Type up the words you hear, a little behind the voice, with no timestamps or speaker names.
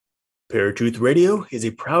Paratruth Radio is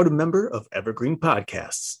a proud member of Evergreen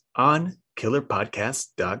Podcasts on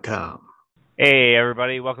killerpodcast.com. Hey,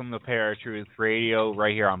 everybody. Welcome to Paratruth Radio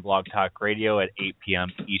right here on Blog Talk Radio at 8 p.m.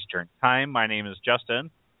 Eastern Time. My name is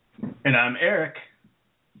Justin. And I'm Eric.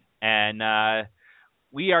 And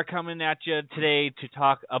we are coming at you today to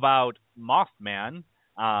talk about Mothman.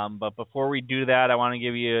 But before we do that, I want to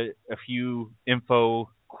give you a few info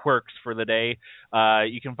quirks for the day.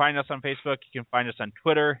 You can find us on Facebook. You can find us on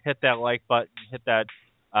Twitter. Hit that like button. Hit that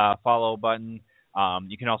follow button.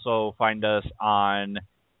 You can also find us on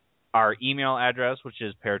our email address, which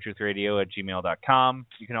is paratruthradio@gmail.com.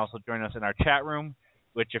 You can also join us in our chat room,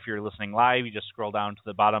 which if you're listening live, you just scroll down to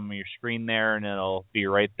the bottom of your screen there, and it'll be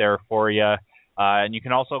right there for you. And you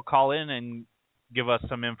can also call in and give us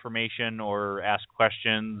some information or ask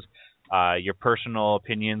questions, your personal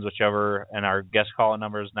opinions, whichever. And our guest call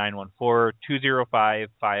number is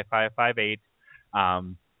 914-205-5558.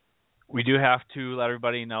 We do have to let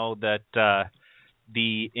everybody know that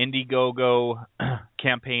the Indiegogo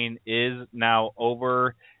campaign is now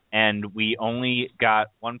over, and we only got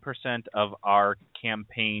 1% of our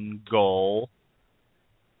campaign goal.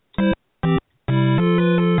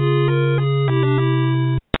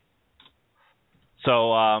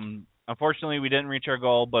 So, unfortunately, we didn't reach our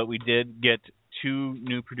goal, but we did get two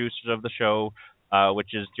new producers of the show,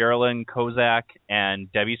 which is Geraldine Kozak and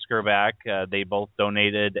Debbie Skurback. They both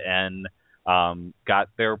donated and got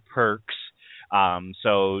their perks.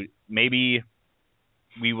 So maybe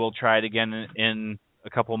we will try it again in a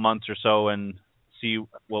couple months or so and see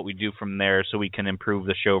what we do from there so we can improve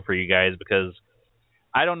the show for you guys, because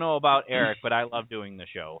I don't know about Eric, but I love doing the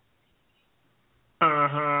show.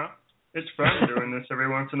 Uh-huh. It's fun doing this every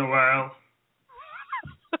once in a while.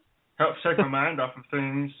 Helps take my mind off of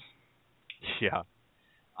things. Yeah.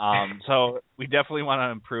 So we definitely want to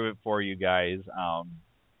improve it for you guys.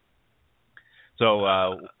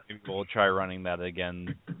 So maybe we'll try running that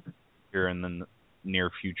again here in the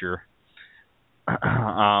near future.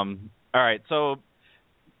 All right. So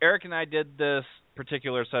Eric and I did this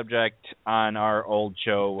particular subject on our old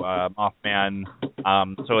show, Mothman.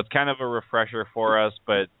 So it's kind of a refresher for us,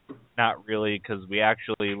 but not really, because we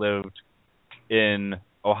actually lived in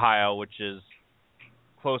Ohio, which is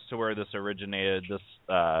close to where this originated.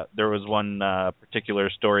 There was one particular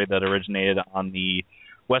story that originated on the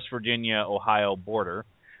West Virginia-Ohio border.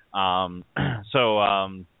 So why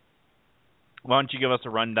don't you give us a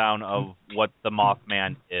rundown of what the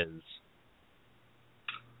Mothman is?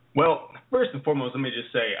 Well, first and foremost, let me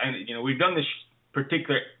just say, we've done this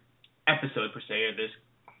particular episode, per se, of this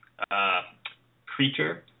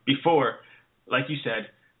creature before, like you said,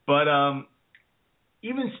 but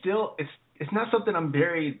even still, it's not something I'm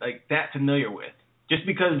very that familiar with, just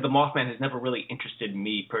because the Mothman has never really interested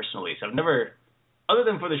me personally. So I've never, other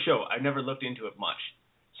than for the show, I've never looked into it much.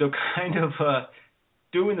 So kind of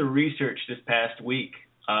doing the research this past week,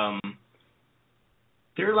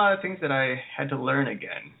 there are a lot of things that I had to learn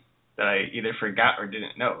again that I either forgot or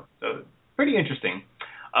didn't know. So pretty interesting.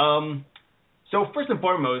 So first and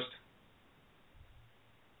foremost,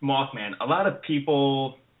 Mothman. A lot of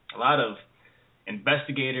people, a lot of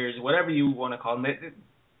investigators, whatever you want to call them,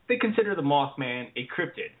 they consider the Mothman a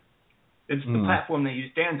cryptid. It's the platform that he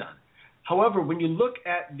stands on. However, when you look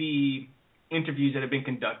at the interviews that have been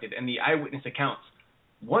conducted and the eyewitness accounts,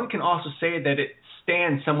 one can also say that it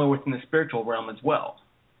stands somewhere within the spiritual realm as well.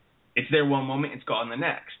 It's there one moment, it's gone the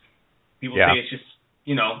next. People say it's just,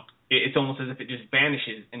 it's almost as if it just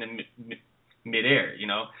vanishes in the midair,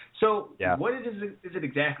 So what is it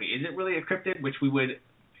exactly? Is it really a cryptid, which we would,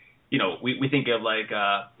 we think of like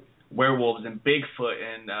werewolves and Bigfoot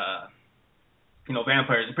and,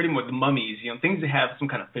 vampires and pretty much the mummies, things that have some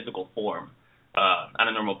kind of physical form on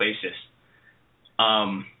a normal basis.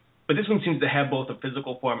 But this one seems to have both a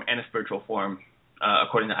physical form and a spiritual form,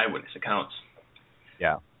 according to eyewitness accounts.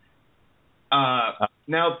 Yeah.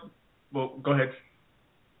 Now, well, go ahead.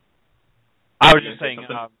 I was just saying,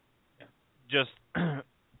 just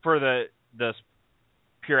for the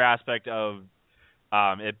pure aspect of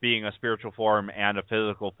it being a spiritual form and a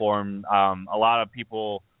physical form, a lot of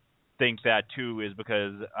people think that too is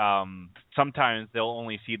because sometimes they'll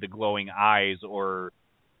only see the glowing eyes or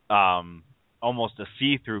almost a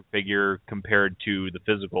see-through figure compared to the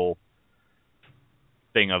physical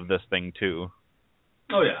thing of this thing too.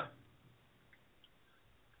 Oh yeah.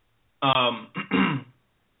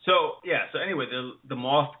 So anyway, the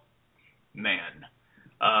Mothman,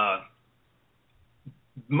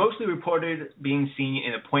 mostly reported being seen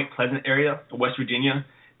in a Point Pleasant area of West Virginia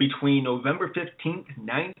between November 15th,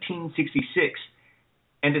 1966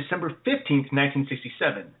 and December 15th,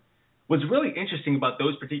 1967, what's really interesting about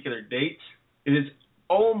those particular dates is it's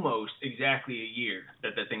almost exactly a year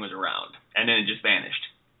that thing was around, and then it just vanished.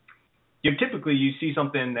 Typically, you see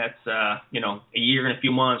something that's, a year and a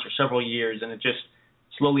few months or several years, and it just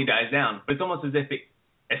slowly dies down. But it's almost as if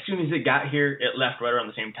as soon as it got here, it left right around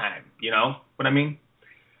the same time. You know what I mean?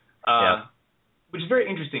 Which is very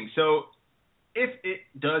interesting. So if it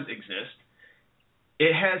does exist,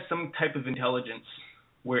 it has some type of intelligence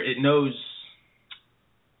where it knows,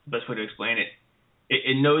 the best way to explain it,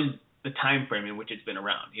 it knows the time frame in which it's been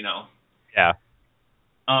around, Yeah.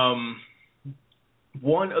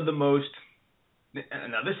 One of the most,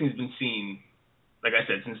 now this thing's been seen, like I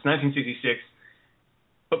said, since 1966,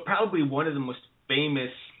 but probably one of the most famous,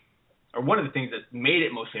 or one of the things that made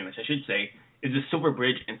it most famous, I should say, is the Silver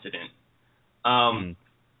Bridge incident.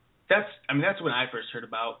 That's when I first heard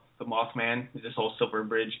about the Mothman, this whole Silver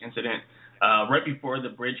Bridge incident. Right before the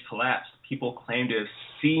bridge collapsed, people claimed to have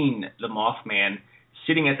seen the Mothman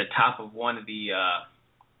sitting at the top of one of the,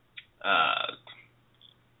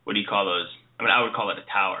 what do you call those? I would call it a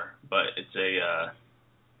tower, but it's a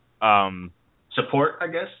support, I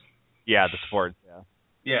guess. Yeah, the support. Yeah.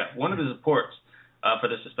 Yeah, one of the supports for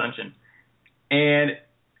the suspension. And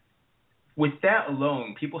with that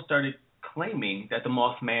alone, people started claiming that the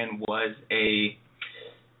Mothman was a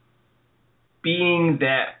being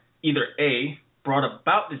that either A, brought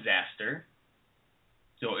about disaster,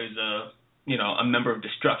 so is a member of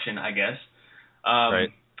destruction, I guess,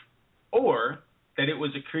 right, or that it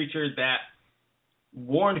was a creature that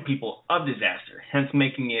warned people of disaster, hence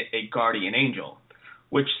making it a guardian angel,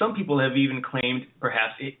 which some people have even claimed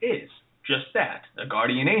perhaps it is just that, a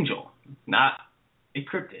guardian angel, not a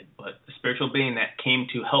cryptid, but a spiritual being that came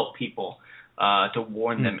to help people, to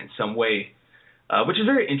warn them in some way, which is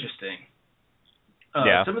very interesting.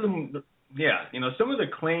 Some of them, some of the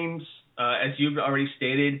claims, as you've already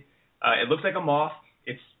stated, it looks like a moth.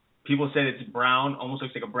 People said it's brown, almost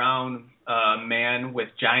looks like a brown man with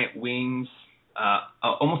giant wings,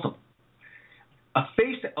 almost a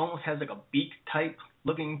face that almost has like a beak type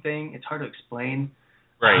looking thing. It's hard to explain.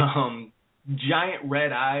 Right. Giant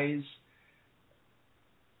red eyes.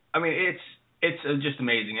 I mean, it's just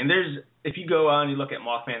amazing. And if you go on and you look at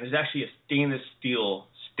Mothman, there's actually a stainless steel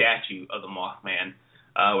statue of the Mothman,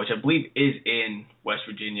 which I believe is in West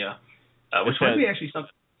Virginia, which might be actually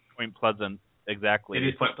something. Point Pleasant, exactly. It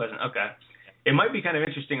is Point Pleasant. Okay. It might be kind of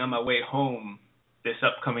interesting on my way home this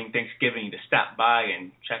upcoming Thanksgiving to stop by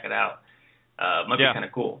and check it out. Might be kind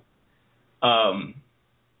of cool.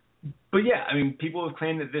 But yeah, I mean, people have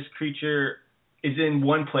claimed that this creature is in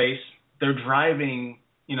one place. They're driving,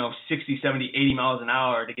 60, 70, 80 miles an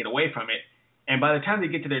hour to get away from it. And by the time they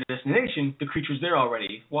get to their destination, the creature's there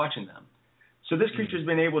already watching them. So this creature's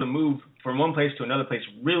been able to move from one place to another place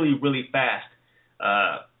really, really fast.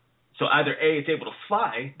 So either A, it's able to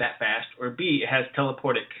fly that fast, or B, it has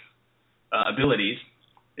teleportic abilities.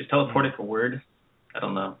 Is teleportic a word? I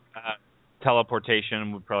don't know.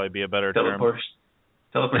 Teleportation would probably be a better term.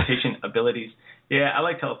 Teleportation abilities. Yeah, I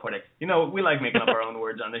like teleportic. We like making up our own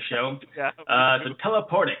words on this show. So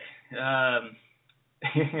teleportic.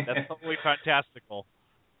 That's totally fantastical.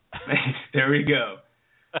 There we go.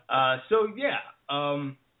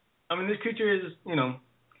 This creature is,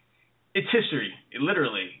 it's history.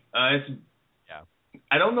 Literally.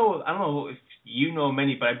 I don't know if you know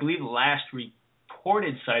many, but I believe the last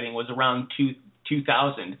reported sighting was around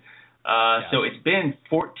 2000. So it's been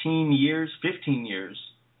 15 years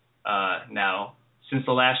now since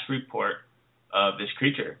the last report of this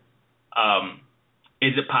creature.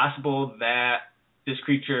 Is it possible that this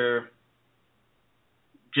creature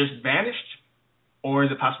just vanished? Or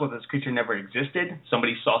is it possible that this creature never existed?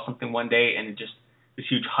 Somebody saw something one day and this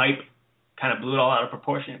huge hype kind of blew it all out of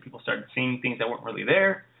proportion and people started seeing things that weren't really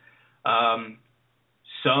there.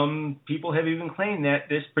 Some people have even claimed that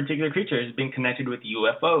this particular creature has been connected with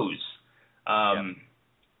UFOs.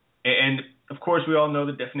 And of course, we all know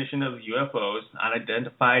the definition of UFOs,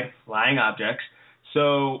 unidentified flying objects.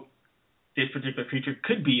 So this particular creature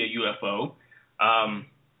could be a UFO.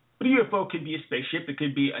 But a UFO could be a spaceship. It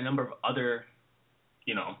could be a number of other,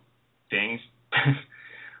 things.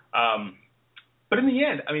 But in the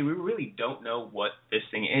end, we really don't know what this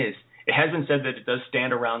thing is. It has been said that it does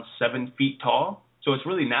stand around 7 feet tall. So it's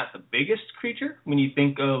really not the biggest creature. When you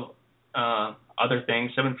think of other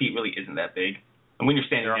things, 7 feet really isn't that big. And when you're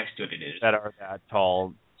standing next to it, it is. That are that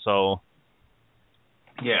tall, so.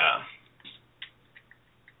 Yeah.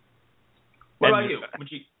 What about you?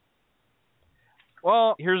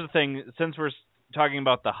 Well, here's the thing. Since we're talking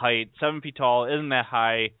about the height, 7 feet tall isn't that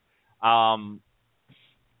high.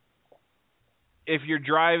 if you're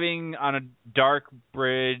driving on a dark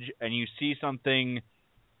bridge and you see something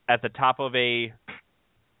at the top of a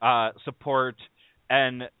support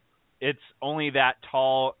and it's only that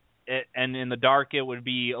tall, and in the dark it would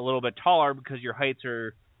be a little bit taller because your heights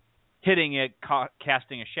are hitting it,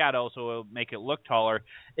 casting a shadow, so it'll make it look taller.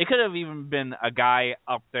 It could have even been a guy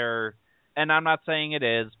up there, and I'm not saying it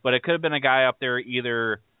is, but it could have been a guy up there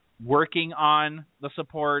either working on the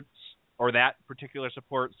supports or that particular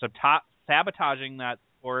support, sabotaging that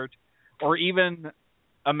support, or even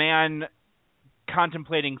a man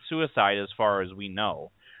contemplating suicide as far as we know,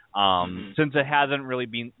 since it hasn't really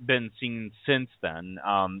been seen since then.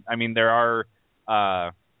 I mean, there are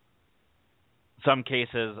some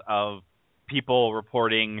cases of people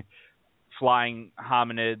reporting flying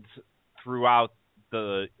hominids throughout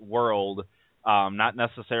the world, not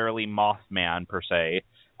necessarily Mothman per se,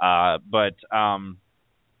 but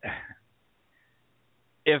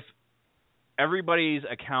if everybody's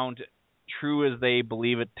account true as they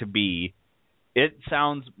believe it to be, it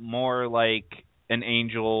sounds more like an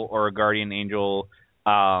angel or a guardian angel,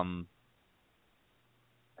 and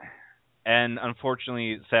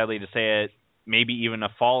unfortunately, sadly to say it, maybe even a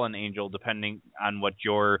fallen angel, depending on what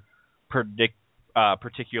your particular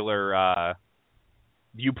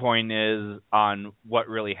viewpoint is on what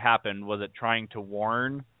really happened. Was it trying to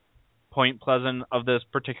warn Point Pleasant of this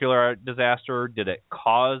particular disaster? Did it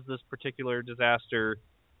cause this particular disaster?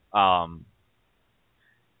 For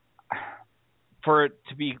it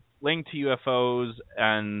to be linked to UFOs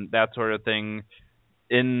and that sort of thing,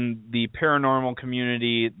 in the paranormal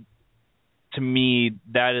community, to me,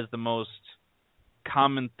 that is the most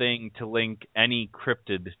common thing to link any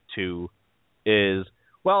cryptid to is,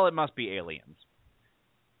 well, it must be aliens.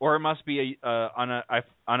 Or it must be a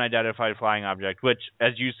unidentified flying object, which,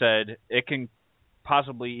 as you said, it can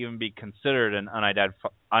possibly even be considered an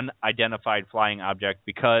unidentified flying object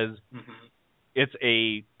because it's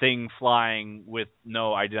a thing flying with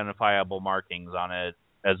no identifiable markings on it,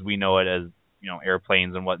 as we know it as,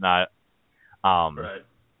 airplanes and whatnot. Right.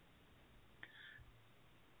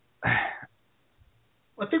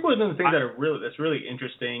 I think one of the things that's really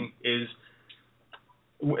interesting is,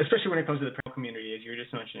 especially when it comes to the paranormal community, as you were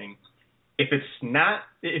just mentioning, if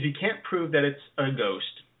you can't prove that it's a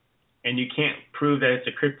ghost and you can't prove that it's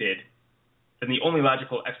a cryptid, then the only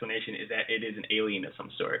logical explanation is that it is an alien of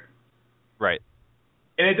some sort. Right.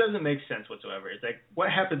 And it doesn't make sense whatsoever. It's like,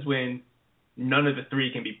 what happens when none of the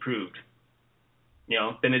three can be proved?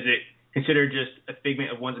 Then is it considered just a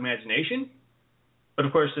figment of one's imagination? But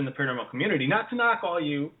of course, in the paranormal community, not to knock all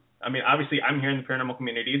you, I mean, obviously I'm here in the paranormal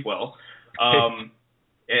community as well. And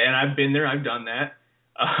I've been there, I've done that.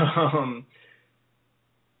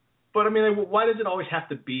 But I mean, why does it always have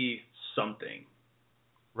to be something?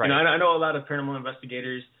 Right. I know a lot of paranormal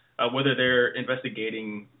investigators, whether they're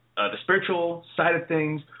investigating the spiritual side of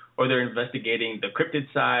things or they're investigating the cryptid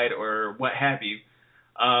side or what have you.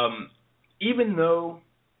 Even though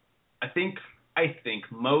I think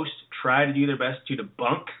most try to do their best to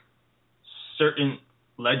debunk certain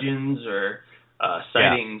legends or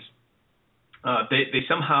sightings. They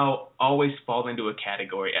somehow always fall into a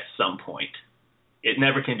category at some point. It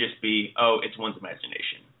never can just be, it's one's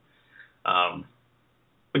imagination.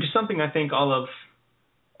 Which is something I think all of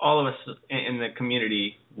us in the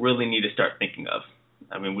community really need to start thinking of.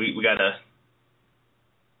 I mean, we got to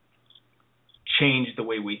change the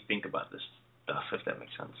way we think about this stuff, if that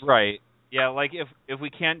makes sense. Right. Yeah, like if we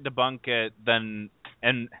can't debunk it, then,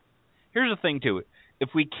 and here's the thing too, if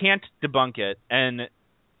we can't debunk it and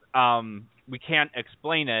we can't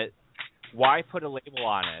explain it, why put a label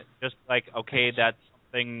on it? Just like, okay, that's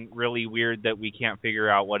something really weird that we can't figure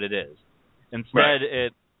out what it is. Instead,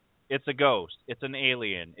 it's a ghost, it's an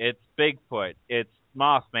alien, it's Bigfoot, it's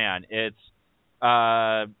Mothman, it's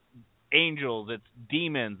angels, it's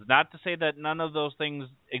demons. Not to say that none of those things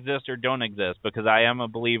exist or don't exist, because I am a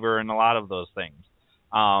believer in a lot of those things.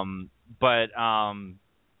 But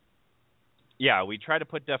we try to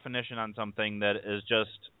put definition on something that is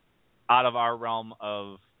just out of our realm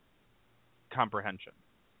of comprehension.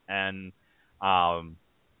 And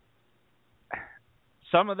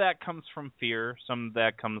some of that comes from fear. Some of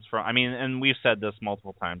that comes from, and we've said this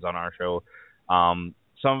multiple times on our show.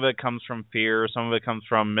 Some of it comes from fear. Some of it comes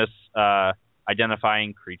from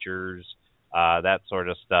identifying creatures, that sort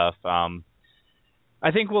of stuff. I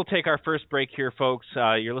think we'll take our first break here, folks.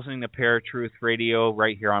 You're listening to Paratruth Radio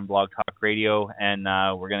right here on Blog Talk Radio, and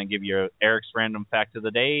we're going to give you Eric's Random Fact of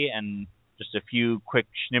the Day and just a few quick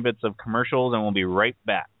snippets of commercials, and we'll be right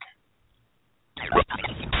back.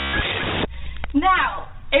 Now,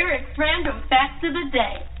 Eric's Random Fact of the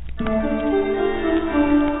Day.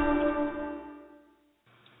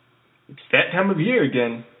 It's that time of year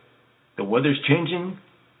again. The weather's changing,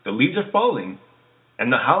 the leaves are falling,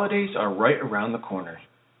 and the holidays are right around the corner.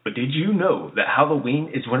 But did you know that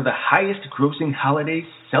Halloween is one of the highest grossing holidays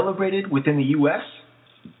celebrated within the U.S.?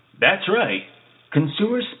 That's right.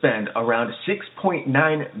 Consumers spend around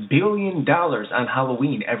 $6.9 billion on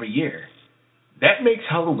Halloween every year. That makes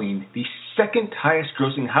Halloween the second highest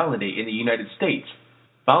grossing holiday in the United States,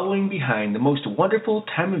 following behind the most wonderful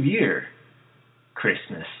time of year,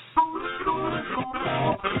 Christmas.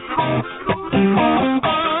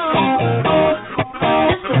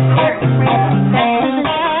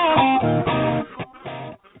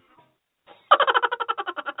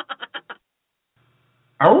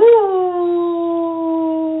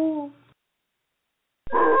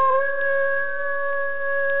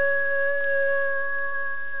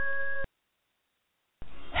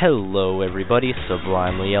 Hello everybody,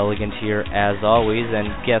 Sublimely Elegant here as always, and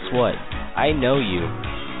guess what? I know you.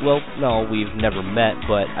 Well, no, we've never met,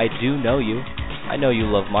 but I do know you. I know you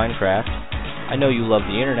love Minecraft. I know you love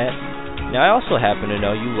the internet. Now I also happen to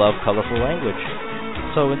know you love colorful language.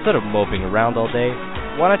 So instead of moping around all day,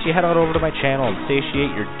 why don't you head on over to my channel and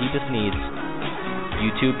satiate your deepest needs.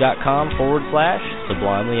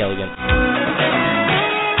 YouTube.com/Sublimely Elegant.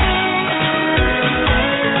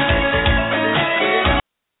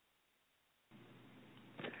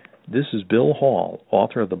 This is Bill Hall,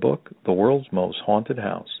 author of the book, The World's Most Haunted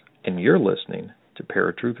House, and you're listening to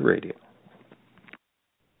Paratruth Radio.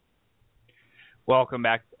 Welcome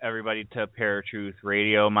back, everybody, to Paratruth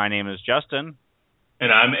Radio. My name is Justin.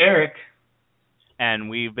 And I'm Eric. And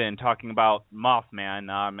we've been talking about Mothman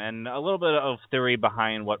and a little bit of theory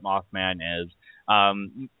behind what Mothman is.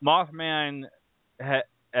 Mothman,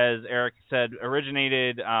 as Eric said,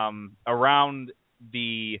 originated around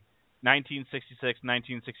the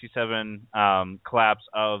 1966-1967 collapse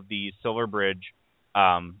of the Silver Bridge.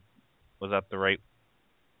 Was that the right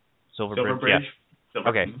Silver Bridge? Yeah.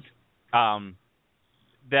 Okay.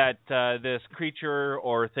 That this creature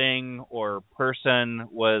or thing or person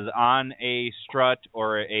was on a strut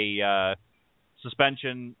or a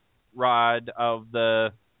suspension rod of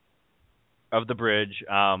the bridge,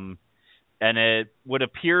 and it would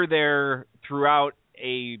appear there throughout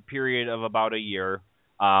a period of about a year.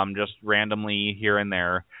 Just randomly here and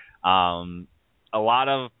there. A lot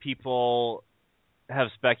of people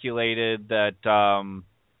have speculated that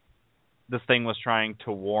this thing was trying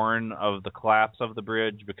to warn of the collapse of the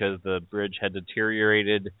bridge because the bridge had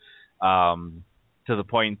deteriorated to the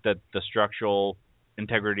point that the structural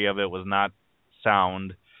integrity of it was not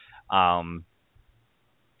sound.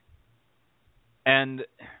 And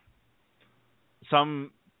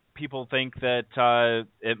some people think that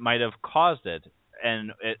it might have caused it.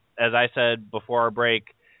 And as I said before our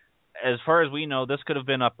break, as far as we know, this could have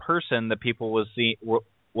been a person that people was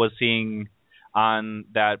seeing on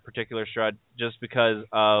that particular strut just because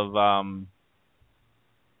of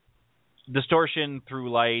distortion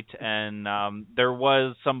through light. And there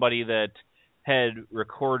was somebody that had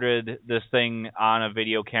recorded this thing on a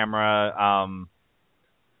video camera,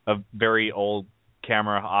 a very old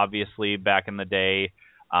camera, obviously, back in the day.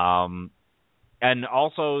 And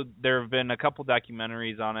also, there have been a couple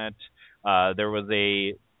documentaries on it. There was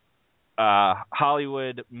a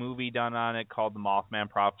Hollywood movie done on it called The Mothman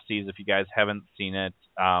Prophecies. If you guys haven't seen it,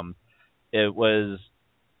 it was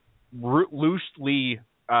loosely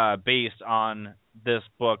based on this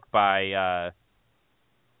book by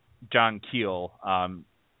John Keel.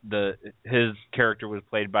 His character was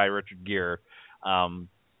played by Richard Gere. And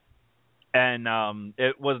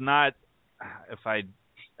it was not, if I'm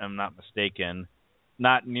not mistaken,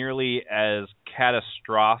 not nearly as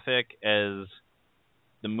catastrophic as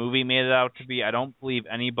the movie made it out to be. I don't believe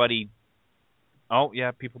anybody... Oh, yeah,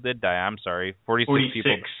 people did die. I'm sorry. 46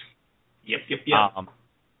 people. Yep.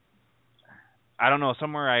 I don't know.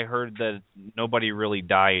 Somewhere I heard that nobody really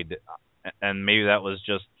died, and maybe that was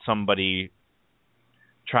just somebody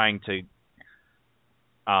trying to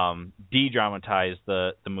de-dramatize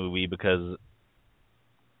the movie because,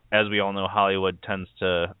 as we all know, Hollywood tends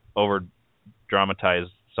to over-dramatize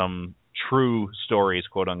some true stories,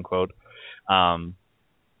 quote-unquote. And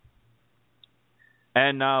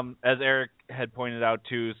as Eric had pointed out,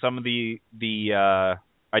 too, some of the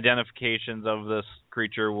identifications of this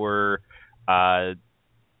creature were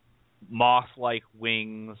moth-like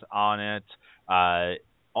wings on it,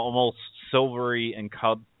 almost silvery in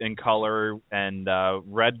color, and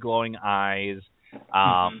red glowing eyes.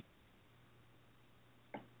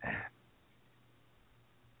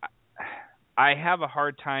 I have a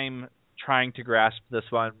hard time trying to grasp this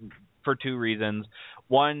one for two reasons.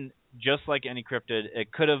 One, just like any cryptid,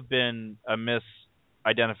 it could have been a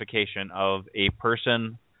identification of a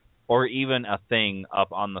person or even a thing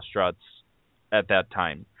up on the struts at that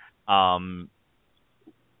time.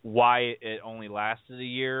 Why it only lasted a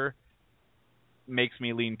year makes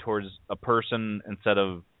me lean towards a person instead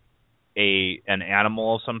of an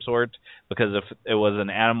animal of some sort, because if it was an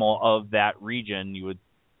animal of that region, you would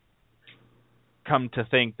come to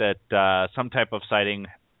think that some type of sighting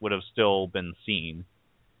would have still been seen.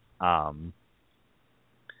 And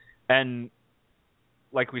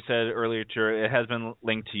like we said earlier, it has been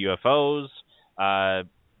linked to UFOs.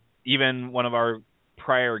 Even one of our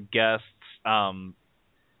prior guests,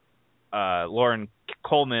 Lauren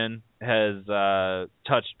Coleman, has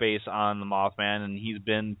touched base on the Mothman, and he's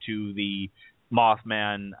been to the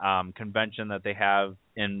Mothman convention that they have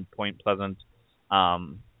in Point Pleasant.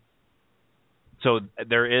 So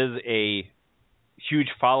there is a huge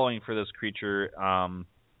following for this creature,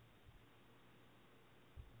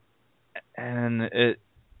 and it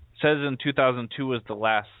says in 2002 was the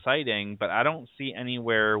last sighting, but I don't see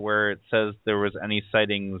anywhere where it says there was any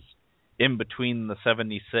sightings in between the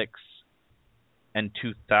 76 and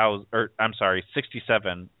 2000, or I'm sorry,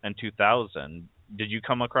 67 and 2000. Did you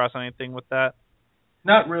come across anything with that?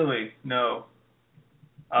 Not really, no.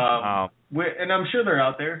 And I'm sure they're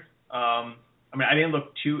out there. I mean, I'm going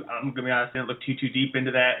to be honest, I didn't look too deep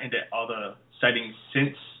into that, into all the sightings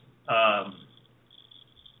since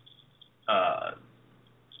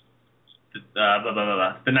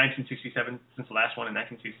the 1967, since the last one in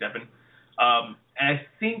 1967. And I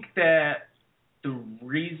think that the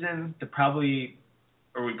reason we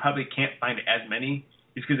probably can't find as many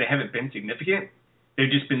is because they haven't been significant. They've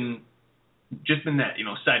just been that,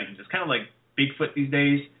 sightings. It's kind of like Bigfoot these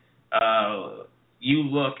days. You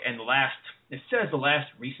look, and it says the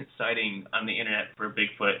last recent sighting on the internet for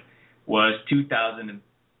Bigfoot was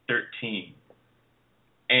 2013.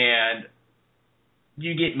 And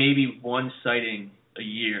you get maybe one sighting a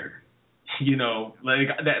year,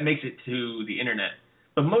 that makes it to the internet.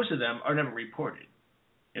 But most of them are never reported.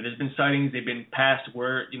 There's been sightings, they've been passed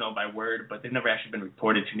word, by word, but they've never actually been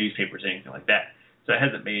reported to newspapers or anything like that. So it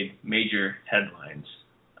hasn't made major headlines.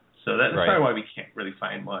 So that's right. Probably why we can't really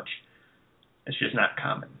find much. It's just not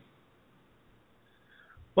common.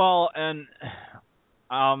 Well, and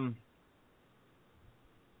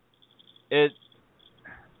it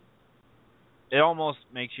almost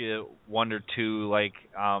makes you wonder too, like,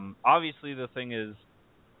 obviously the thing is,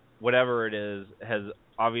 whatever it is, has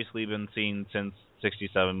obviously been seen since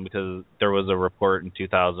 67, because there was a report in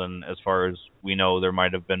 2000. As far as we know, there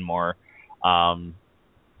might have been more.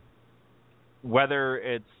 Whether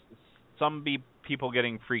it's some people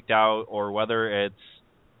getting freaked out, or whether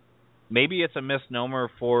maybe it's a misnomer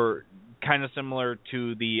for kind of similar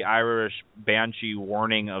to the Irish Banshee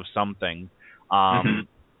warning of something.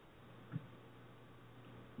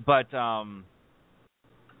 But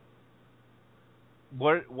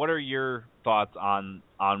what are your thoughts on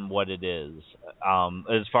what it is,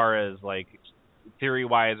 as far as like theory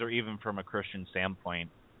wise, or even from a Christian standpoint?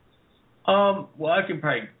 Well, I could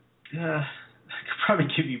probably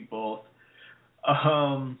give you both.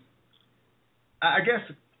 I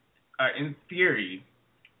guess in theory.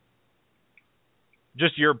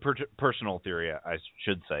 Just your personal theory, I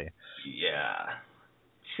should say. Yeah.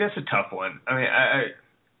 See, that's a tough one. I mean,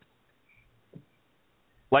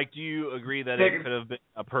 Like, do you agree that it could have been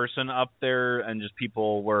a person up there and just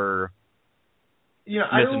people were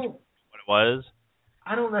misinterpreting what it was?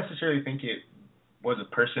 I don't necessarily think it was a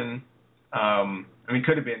person. I mean, it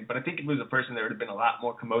could have been, but I think if it was a person, there would have been a lot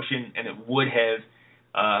more commotion, and it would have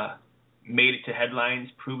made it to headlines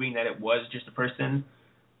proving that it was just a person.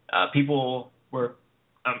 People were,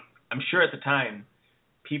 I'm sure at the time,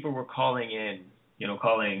 people were calling in,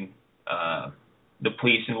 calling the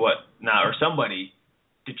police and whatnot, or somebody,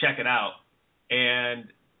 to check it out. And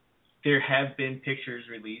there have been pictures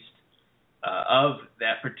released of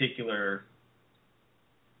that particular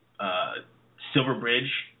Silver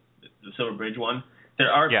Bridge, the Silver Bridge one.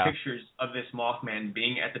 There are pictures of this Mothman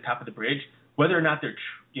being at the top of the bridge. Whether or not they're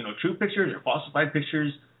true pictures or falsified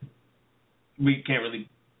pictures, we can't really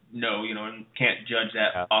know, and can't judge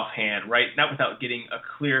that offhand, right? Not without getting a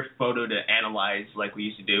clear photo to analyze like we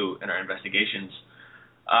used to do in our investigations.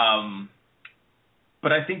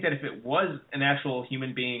 But I think that if it was an actual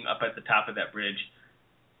human being up at the top of that bridge,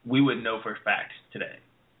 we would know for a fact today.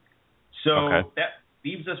 So that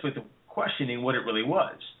leaves us with questioning what it really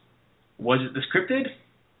was. Was it the scripted?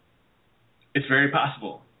 It's very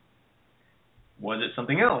possible. Was it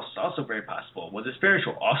something else? Also very possible. Was it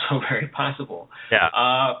spiritual? Also very possible. Yeah.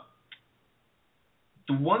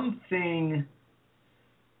 The one thing,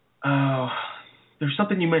 there's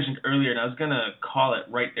something you mentioned earlier, and I was going to call it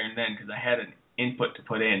right there and then because I had an input to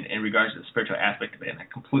put in regards to the spiritual aspect of it, and I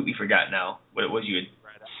completely forgot now what it was you had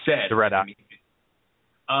said. The red eye.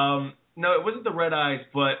 No, it wasn't the red eyes,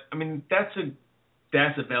 but, I mean, that's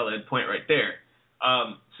a valid point right there.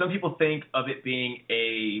 Some people think of it being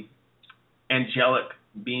a angelic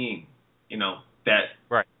being, that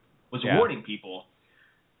was warning people.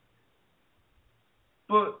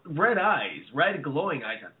 But red eyes, red glowing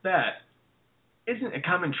eyes at that, isn't a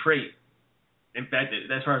common trait. In fact,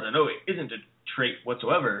 as far as I know, it isn't a trait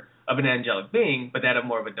whatsoever of an angelic being, but that of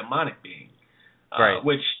more of a demonic being.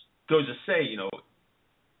 Which goes to say,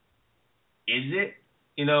 is it,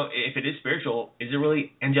 if it is spiritual, is it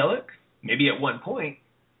really angelic? Maybe at one point,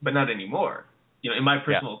 but not anymore, in my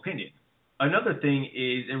personal opinion. Another thing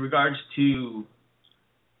is in regards to,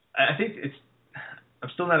 I think I'm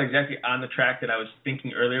still not exactly on the track that I was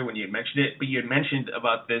thinking earlier when you had mentioned it, but you had mentioned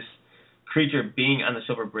about this creature being on the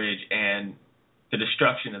Silver Bridge and the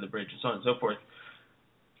destruction of the bridge and so on and so forth.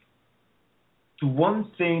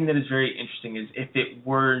 One thing that is very interesting is if it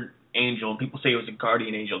were an angel, people say it was a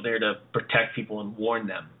guardian angel there to protect people and warn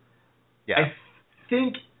them. Yeah. I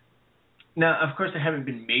think, now, of course, there haven't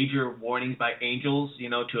been major warnings by angels,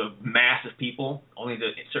 to a mass of people, only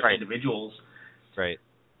to certain individuals. Right.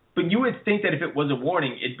 But you would think that if it was a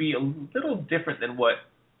warning, it'd be a little different than what,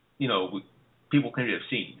 people claim to have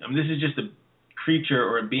seen. I mean, this is just a creature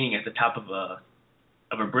or a being at the top of a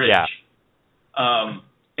bridge. Yeah.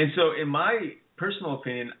 And so in my personal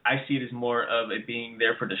opinion, I see it as more of it being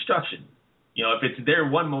there for destruction. If it's there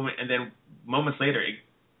one moment and then moments later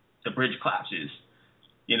the bridge collapses,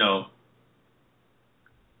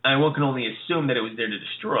 and one can only assume that it was there to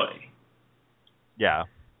destroy. Yeah.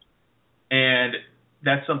 And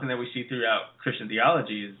that's something that we see throughout Christian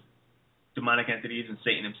theology is demonic entities and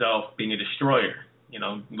Satan himself being a destroyer,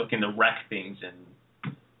 looking to wreck things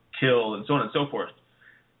and kill and so on and so forth.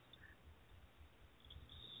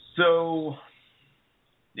 So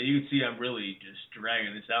you can see I'm really just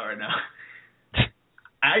dragging this out right now.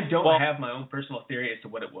 I don't have my own personal theory as to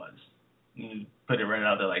what it was. Put it right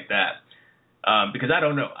out there like that. Because I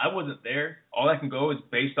don't know. I wasn't there. All I can go is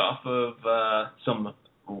based off of some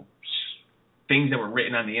things that were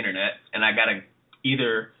written on the internet, and I got to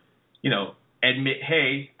either, admit,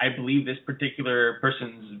 hey, I believe this particular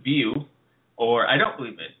person's view, or I don't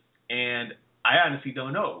believe it. And I honestly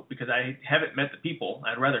don't know because I haven't met the people.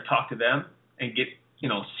 I'd rather talk to them and get,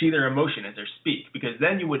 see their emotion as they speak, because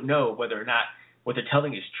then you would know whether or not what they're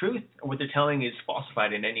telling is truth or what they're telling is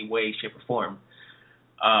falsified in any way, shape, or form.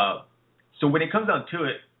 So when it comes down to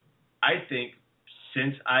it, I think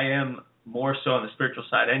since I am more so on the spiritual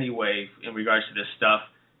side anyway in regards to this stuff,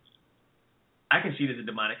 I can see it as a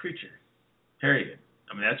demonic creature, period.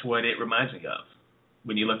 I mean, that's what it reminds me of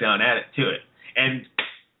when you look down at it to it. And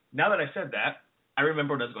now that I said that, I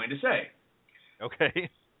remember what I was going to say. Okay.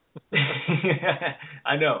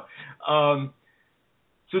 I know.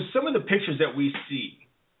 So some of the pictures that we see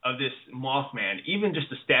of this Mothman, even just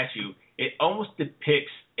the statue, it almost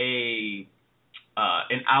depicts an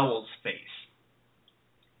owl's face,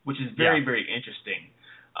 which is very, very interesting.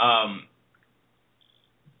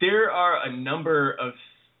 There are a number of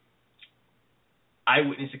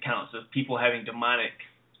eyewitness accounts of people having demonic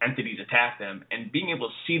entities attack them and being able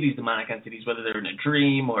to see these demonic entities, whether they're in a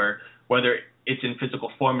dream or whether it's in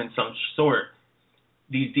physical form in some sort.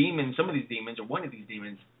 These demons, some of these demons, or one of these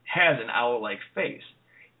demons, has an owl-like face.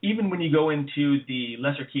 Even when you go into the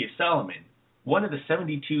Lesser Key of Solomon, one of the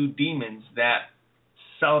 72 demons that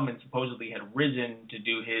Solomon supposedly had risen to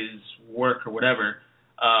do his work or whatever,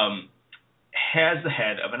 has the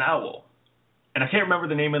head of an owl. And I can't remember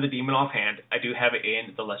the name of the demon offhand. I do have it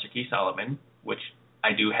in the Lesser Key of Solomon, which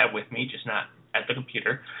I do have with me, just not at the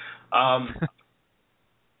computer.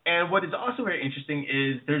 And what is also very interesting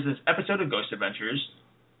is there's this episode of Ghost Adventures.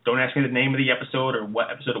 Don't ask me the name of the episode or what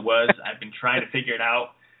episode it was. I've been trying to figure it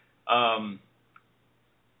out.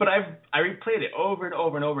 But I replayed it over and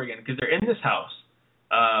over and over again because they're in this house.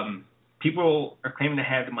 People are claiming to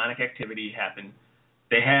have demonic activity happen.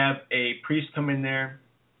 They have a priest come in there,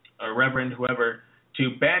 or reverend, whoever, to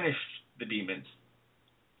banish the demons.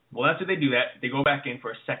 Well, after they do that, they go back in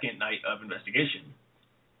for a second night of investigation.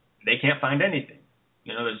 They can't find anything.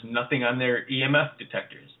 There's nothing on their EMF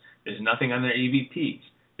detectors. There's nothing on their EVPs.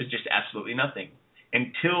 There's just absolutely nothing.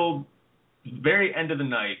 Until the very end of the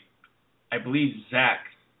night, I believe Zach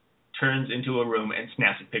turns into a room and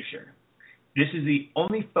snaps a picture. This is the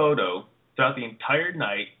only photo throughout the entire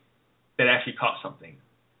night that actually caught something.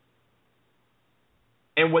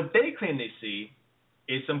 And what they claim they see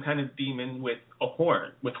is some kind of demon with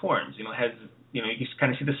horns, has you can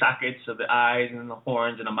kind of see the sockets of the eyes and the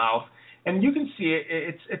horns and the mouth, and you can see it.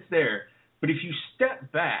 It's there. But if you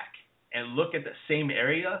step back and look at the same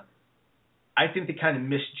area, I think they kind of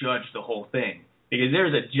misjudged the whole thing, because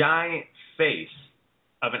there's a giant face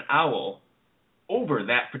of an owl over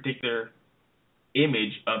that particular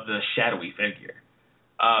image of the shadowy figure.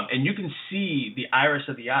 And you can see the iris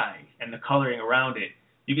of the eye and the coloring around it.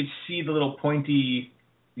 You can see the little pointy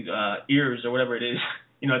ears or whatever it is,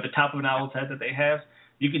 at the top of an owl's head that they have.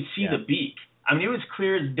 You can see the beak. I mean, it was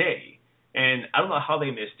clear as day. And I don't know how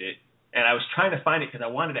they missed it. And I was trying to find it because I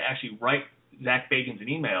wanted to actually write Zach Bagans an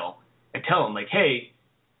email and tell him, like, hey,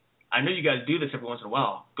 I know you guys do this every once in a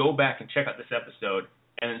while. Go back and check out this episode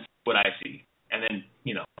and then see what I see. And then,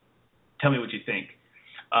 tell me what you think.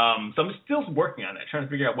 So I'm still working on that, trying to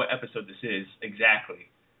figure out what episode this is exactly,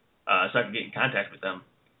 so I can get in contact with them.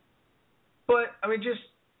 But, I mean, just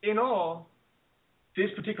in all,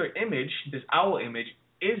 this particular image, this owl image,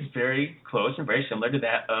 is very close and very similar to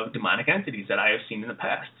that of demonic entities that I have seen in the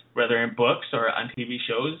past, whether in books or on TV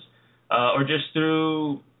shows, or just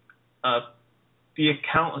through the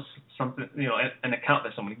account of something, an account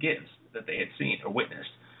that someone gives that they had seen or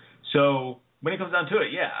witnessed. So when it comes down to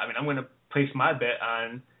it, I'm going to place my bet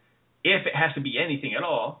on, if it has to be anything at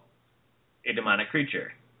all, a demonic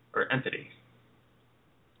creature or entity.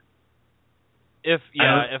 If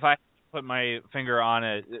I put my finger on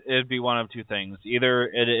it, it'd be one of two things. Either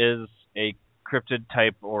it is a cryptid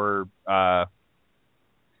type or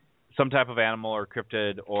some type of animal or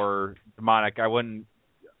cryptid or demonic. I wouldn't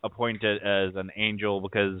appoint it as an angel,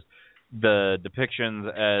 because the depictions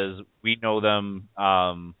as we know them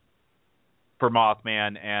for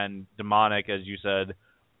Mothman and demonic, as you said,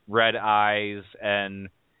 red eyes, and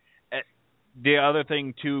the other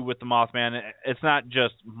thing too with the Mothman, it's not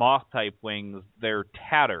just moth type wings, they're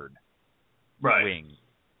tattered wings.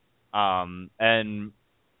 And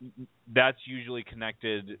that's usually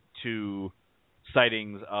connected to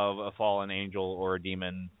sightings of a fallen angel or a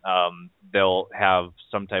demon. They'll have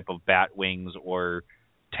some type of bat wings or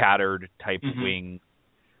tattered type wing.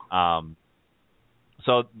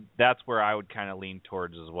 So that's where I would kind of lean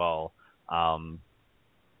towards as well. Go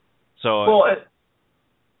ahead.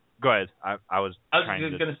 I was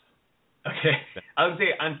going to say,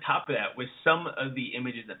 on top of that, with some of the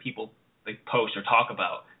images that people post or talk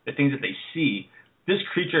about, the things that they see, this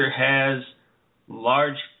creature has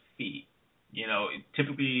large feet.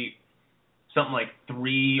 Typically something like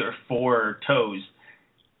 3 or 4 toes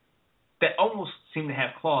that almost seem to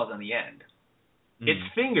have claws on the end. Its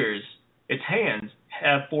fingers, its hands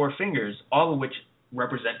have 4 fingers, all of which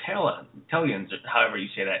represent talons, or however you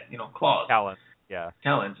say that, claws. Talons, yeah.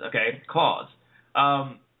 Talons, okay, claws.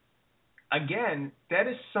 Again, that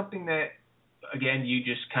is something that, you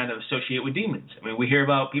just kind of associate with demons. I mean, we hear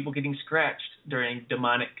about people getting scratched during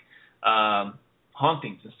demonic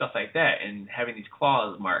hauntings and stuff like that, and having these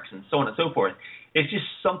claws marks and so on and so forth. It's just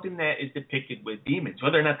something that is depicted with demons.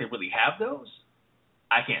 Whether or not they really have those,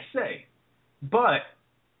 I can't say. But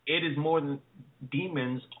it is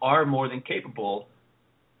demons are more than capable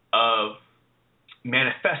of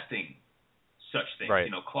manifesting such things,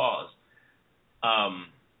 right. Claws.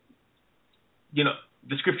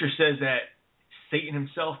 The scripture says that Satan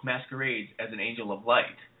himself masquerades as an angel of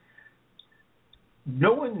light.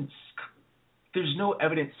 There's no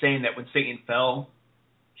evidence saying that when Satan fell,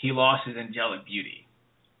 he lost his angelic beauty.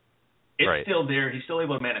 It's still there. He's still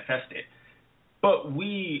able to manifest it. But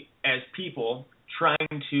we, as people,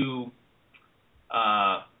 trying to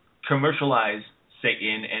commercialize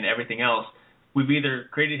Satan and everything else, we've either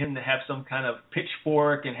created him to have some kind of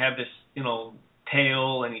pitchfork and have this,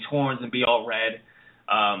 tail and these horns and be all red.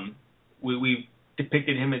 We've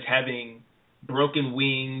depicted him as having broken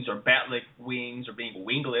wings or bat-like wings or being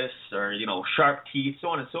wingless or, sharp teeth, so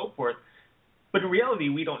on and so forth. But in reality,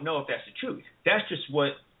 we don't know if that's the truth. That's just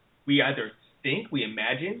what we either think, we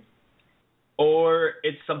imagine, or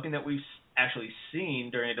it's something that we've actually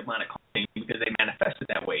seen during a demonic haunting because they manifested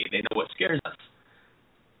that way. They know what scares us.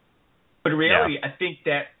 But in reality, I think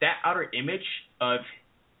that outer image of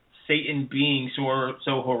Satan being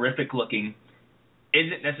so horrific looking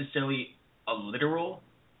isn't necessarily literal.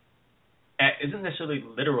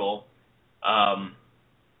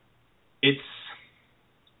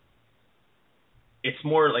 It's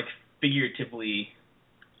more like figuratively.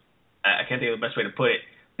 I can't think of the best way to put it,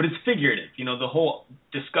 but it's figurative. The whole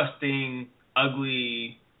disgusting,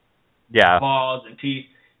 ugly claws and teeth,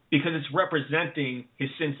 because it's representing his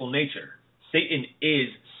sinful nature. Satan is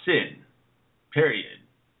sin, period.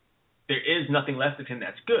 There is nothing left of him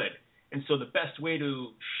that's good. And so the best way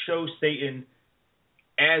to show Satan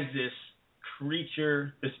as this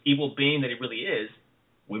creature, this evil being that he really is,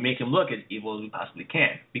 we make him look as evil as we possibly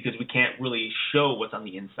can, because we can't really show what's on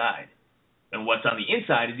the inside. And what's on the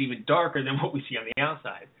inside is even darker than what we see on the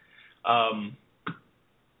outside.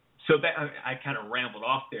 So that I kind of rambled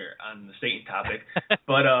off there on the Satan topic.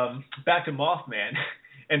 But back to Mothman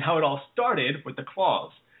and how it all started with the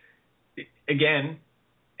claws. Again,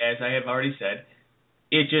 as I have already said,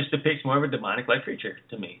 it just depicts more of a demonic-like creature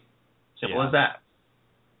to me. Simple as that.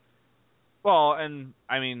 Well, and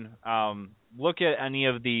I mean, look at any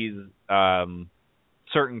of these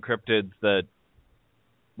certain cryptids that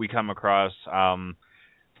we come across.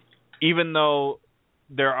 Even though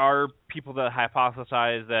there are people that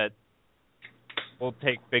hypothesize that, we'll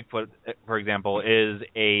take Bigfoot for example, is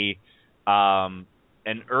an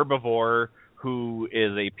herbivore who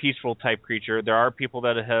is a peaceful type creature. There are people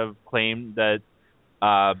that have claimed that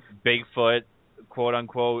Bigfoot, quote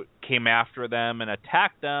unquote, came after them and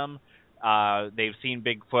attacked them. They've seen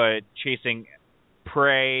Bigfoot chasing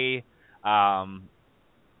prey.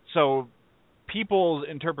 So people's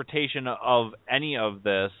interpretation of any of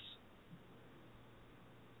this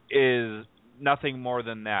is nothing more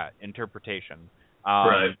than that, interpretation.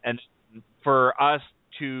 Right. And for us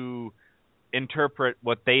to interpret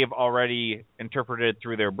what they've already interpreted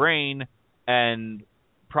through their brain and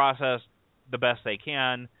process the best they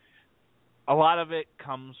can, a lot of it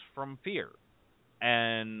comes from fear.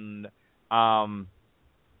 And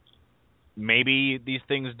maybe these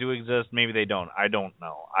things do exist, maybe they don't. I don't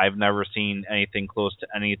know. I've never seen anything close to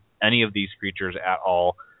any of these creatures at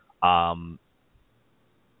all.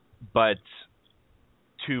 But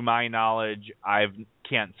to my knowledge, I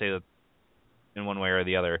can't say that in one way or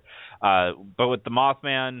the other. But with the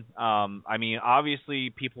Mothman, I mean,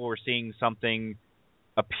 obviously people were seeing something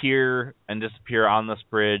appear and disappear on this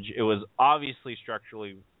bridge. It was obviously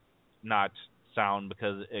structurally not sound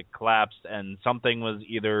because it collapsed, and something was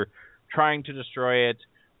either trying to destroy it,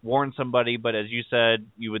 warn somebody, but as you said,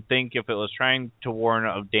 you would think if it was trying to warn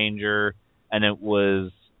of danger and it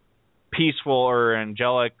was peaceful or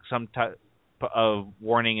angelic, some type of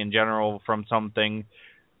warning in general from something,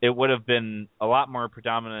 it would have been a lot more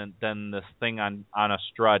predominant than this thing on a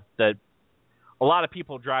strut that a lot of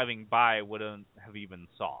people driving by wouldn't have even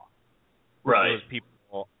saw. Right. Those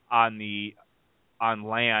people on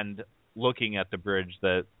land looking at the bridge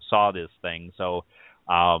that saw this thing. So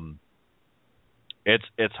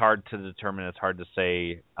it's hard to determine. It's hard to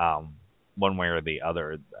say one way or the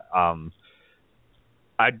other.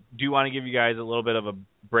 I do want to give you guys a little bit of a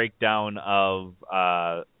breakdown of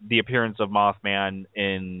the appearance of Mothman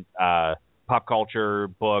in pop culture,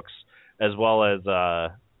 books, as well as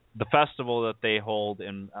the festival that they hold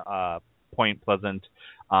in Point Pleasant.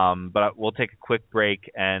 But we'll take a quick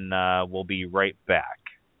break, and we'll be right back.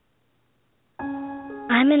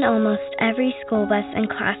 I'm in almost every school bus and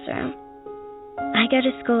classroom. I go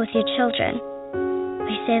to school with your children.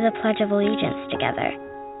 We say the Pledge of Allegiance together.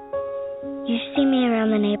 You see me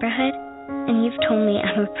around the neighborhood, and you've told me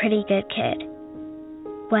I'm a pretty good kid.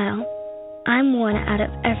 Well, I'm one out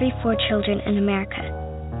of every 4 children in America,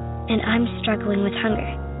 and I'm struggling with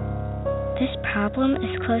hunger. This problem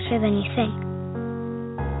is closer than you think.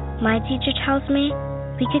 My teacher tells me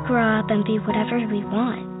we could grow up and be whatever we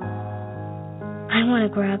want. I want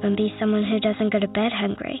to grow up and be someone who doesn't go to bed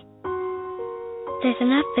hungry. There's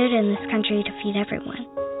enough food in this country to feed everyone.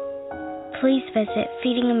 Please visit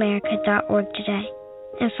feedingamerica.org today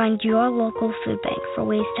and find your local food bank for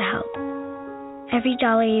ways to help. Every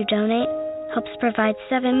dollar you donate helps provide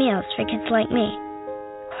 7 meals for kids like me,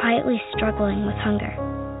 quietly struggling with hunger.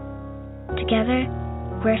 Together,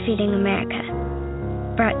 we're Feeding America.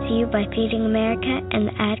 Brought to you by Feeding America and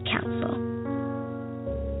the Ad Council.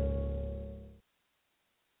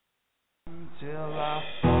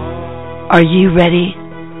 Are you ready?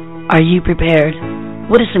 Are you prepared?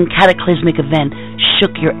 What if some cataclysmic event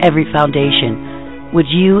shook your every foundation? Would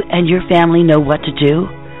you and your family know what to do?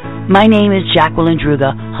 My name is Jacqueline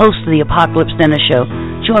Druga, host of the Apocalypse Dinner Show.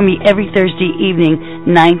 Join me every Thursday evening,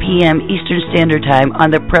 9 p.m. Eastern Standard Time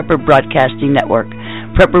on the Prepper Broadcasting Network.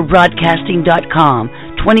 PrepperBroadcasting.com.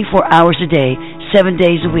 24 hours a day, 7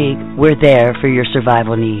 days a week. We're there for your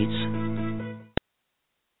survival needs.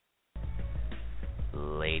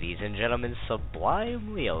 Ladies and gentlemen,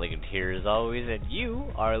 sublimely elegant here as always, and you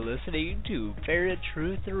are listening to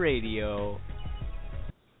Paratruth Radio.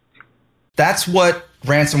 That's what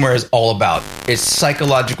ransomware is all about. It's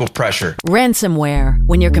psychological pressure. Ransomware,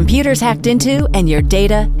 when your computer's hacked into and your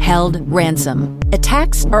data held ransom.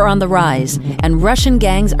 Attacks are on the rise, and Russian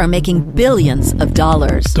gangs are making billions of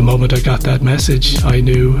dollars. The moment I got that message, I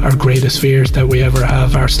knew our greatest fears that we ever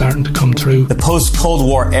have are starting to come true. The post-Cold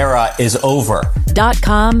War era is over.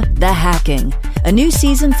 .com, The Hacking. A new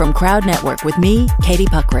season from Crowd Network with me, Katie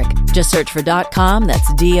Puckrick. Just search for .com, that's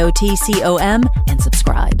DOTCOM, and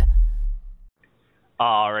subscribe.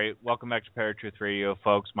 All right, welcome back to Paratruth Radio,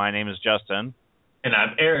 folks. My name is Justin. And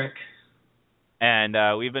I'm Eric. And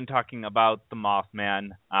we've been talking about the Mothman.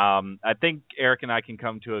 I think Eric and I can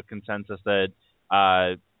come to a consensus that,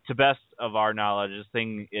 to best of our knowledge, this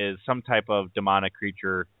thing is some type of demonic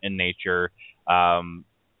creature in nature.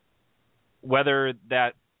 Whether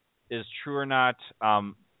that is true or not,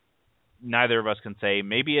 neither of us can say.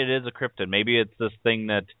 Maybe it is a cryptid. Maybe it's this thing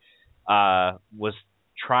that was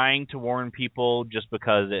trying to warn people just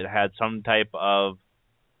because it had some type of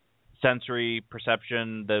sensory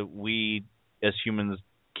perception that we as humans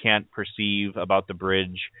can't perceive about the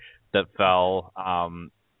bridge that fell,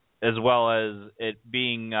 as well as it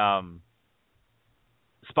being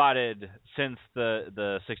spotted since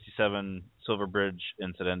the 67 Silver Bridge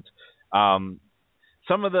incident. Some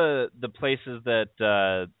of the places that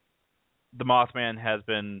the Mothman has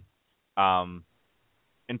been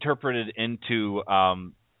interpreted into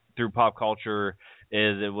through pop culture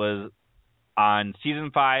is it was on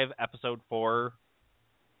season 5, episode 4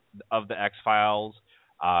 of the X-Files.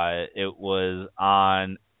 It was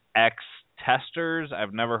on X-Testers.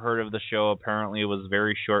 I've never heard of the show. Apparently it was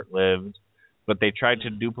very short-lived, but they tried to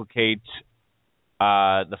duplicate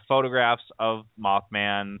the photographs of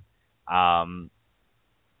Mothman.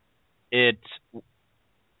 It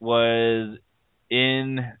was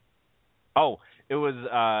in... it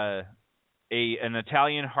was an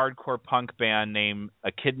Italian hardcore punk band named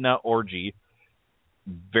Echidna Orgy.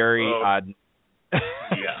 Very odd.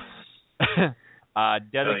 Yeah.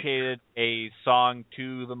 Dedicated a song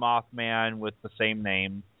to the Mothman with the same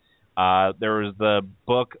name. There was the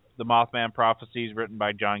book, The Mothman Prophecies, written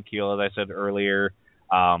by John Keel, as I said earlier.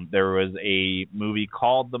 There was a movie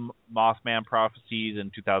called The Mothman Prophecies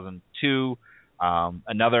in 2002.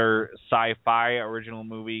 Another sci-fi original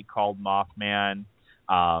movie called Mothman.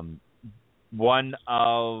 One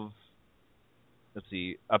of,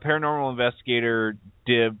 a paranormal investigator,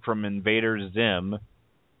 Dib from Invader Zim.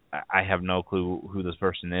 I have no clue who this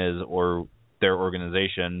person is or their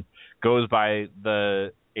organization. Goes by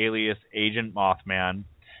the alias Agent Mothman.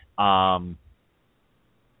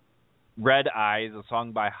 Red Eyes, a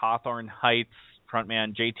song by Hawthorne Heights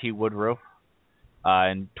frontman J.T. Woodruff,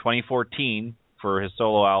 in 2014 for his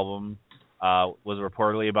solo album, was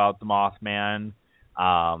reportedly about the Mothman.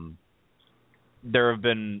 There have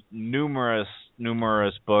been numerous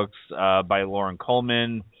books by Lauren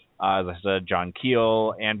Coleman, as I said, John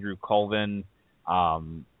Keel, Andrew Colvin,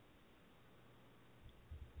 Donnie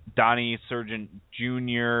Sargent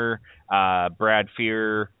Jr., Brad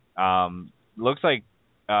Fear. Looks like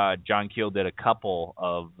John Keel did a couple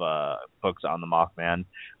of books on the Mothman.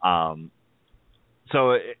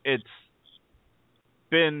 So it's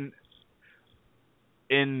been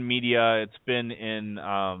in media. It's been in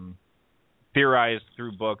theorized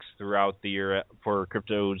through books throughout the year for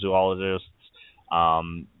cryptozoologists.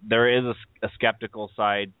 There is a skeptical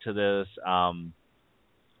side to this,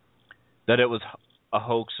 that it was a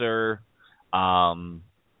hoaxer, that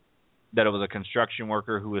it was a construction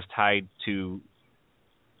worker who was tied to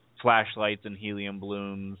flashlights and helium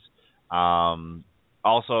balloons.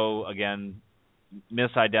 Also, again,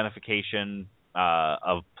 misidentification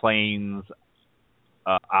of planes,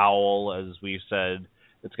 owl, as we've said.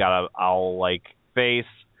 It's got an owl-like face.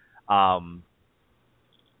 And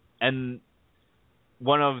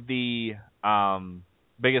one of the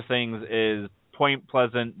biggest things is Point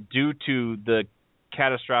Pleasant, due to the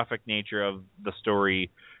catastrophic nature of the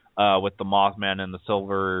story with the Mothman and the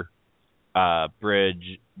Silver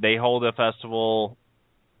Bridge. They hold a festival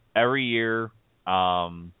every year.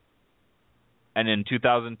 And in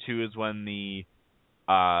 2002 is when the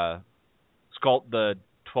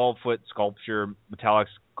 12-foot sculpture, metallic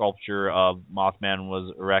sculpture of Mothman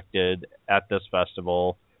was erected at this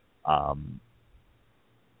festival. Let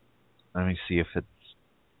me see if it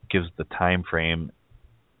gives the time frame.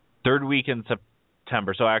 Third week in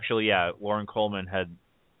September. So actually, yeah, Lauren Coleman had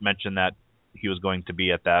mentioned that he was going to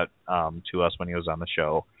be at that to us when he was on the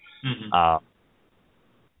show. Mm-hmm.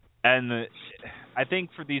 And I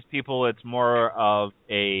think for these people, it's more of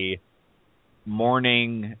a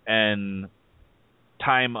mourning and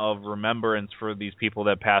time of remembrance for these people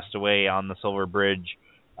that passed away on the Silver Bridge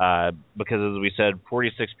because, as we said,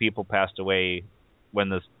 46 people passed away when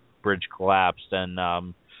this bridge collapsed,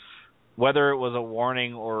 and whether it was a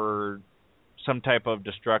warning or some type of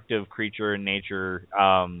destructive creature in nature,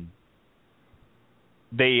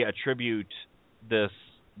 they attribute this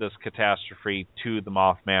catastrophe to the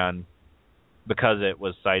Mothman because it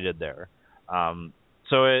was sighted there.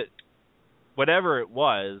 So whatever it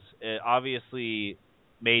was, it obviously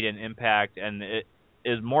made an impact, and it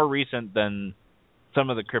is more recent than some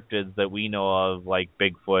of the cryptids that we know of, like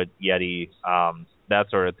Bigfoot, Yeti, that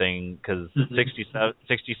sort of thing, because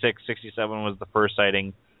 66, 67 was the first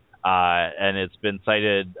sighting, and it's been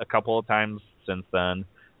sighted a couple of times since then.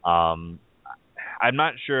 I'm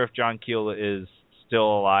not sure if John Keel is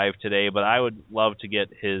still alive today, but I would love to get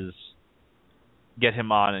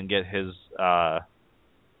him on and get his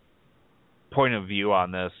point of view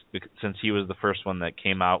on this, since he was the first one that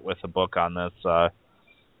came out with a book on this,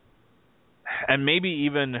 and maybe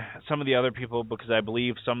even some of the other people, because I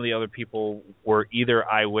believe some of the other people were either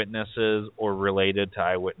eyewitnesses or related to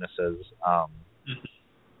eyewitnesses.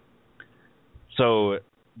 So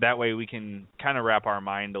that way we can kind of wrap our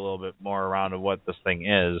mind a little bit more around of what this thing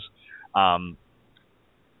is.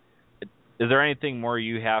 Is there anything more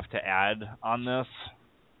you have to add on this?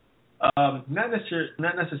 Not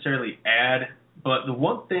necessarily add, but the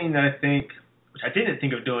one thing that I think, which I didn't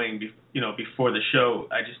think of doing, before the show,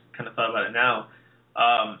 I just kind of thought about it now.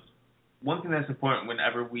 One thing that's important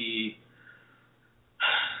whenever we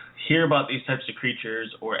hear about these types of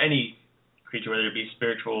creatures, or any creature, whether it be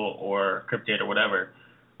spiritual or cryptid or whatever,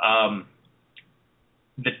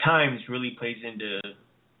 the times really plays into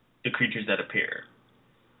the creatures that appear.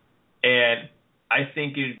 And I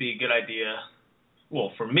think it would be a good idea,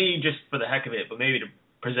 well, for me, just for the heck of it, but maybe to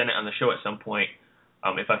present it on the show at some point,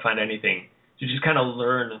 if I find anything, to just kind of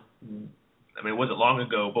learn, I mean, it wasn't long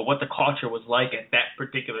ago, but what the culture was like at that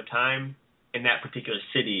particular time in that particular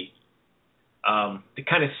city, to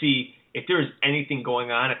kind of see if there was anything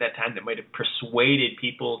going on at that time that might have persuaded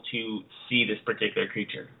people to see this particular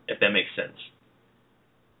creature, if that makes sense.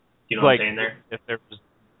 You know what I'm saying there?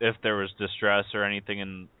 If there was distress or anything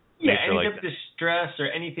in any like type of distress or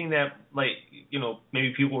anything that, like,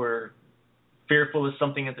 maybe people were fearful of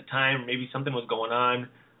something at the time, maybe something was going on,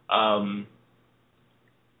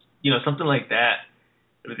 something like that.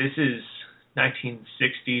 This is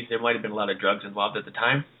 1960s. There might have been a lot of drugs involved at the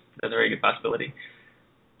time. That's a very good possibility.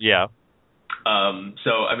 Yeah.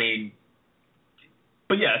 So, I mean,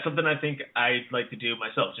 but yeah, something I think I'd like to do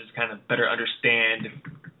myself, just kind of better understand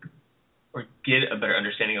or get a better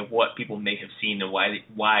understanding of what people may have seen and why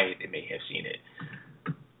they may have seen it.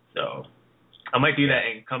 So I might do that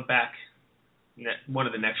and come back one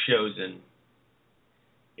of the next shows and,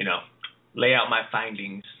 lay out my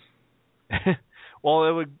findings. Well,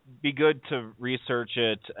 it would be good to research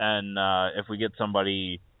it, and if we get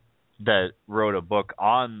somebody that wrote a book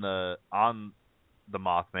on the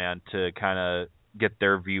Mothman to kind of get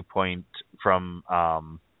their viewpoint from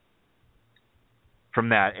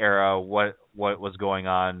that era, what was going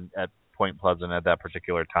on at Point Pleasant at that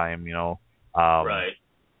particular time, Right.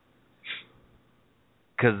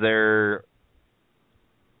 Because they're,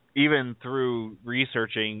 even through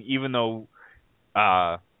researching, even though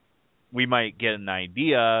we might get an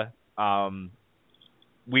idea,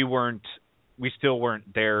 we still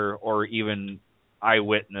weren't there or even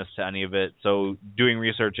eyewitness to any of it. So doing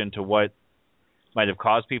research into what might have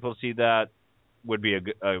caused people to see that would be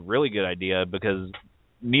a really good idea, because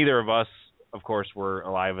neither of us, of course, were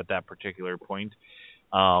alive at that particular point.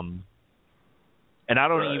 And I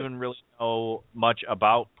don't even really know much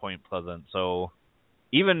about Point Pleasant. So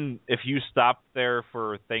even if you stopped there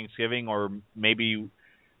for Thanksgiving, or maybe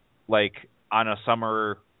like on a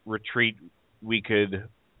summer retreat, we could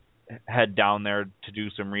head down there to do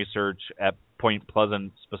some research at Point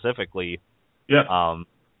Pleasant specifically. Yeah.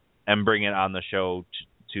 And bring it on the show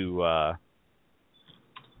to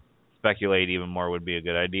speculate even more would be a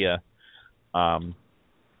good idea. I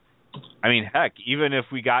mean, heck, even if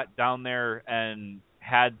we got down there and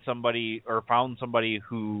had somebody or found somebody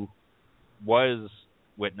who was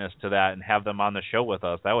witness to that and have them on the show with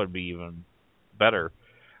us, that would be even better.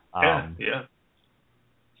 Yeah.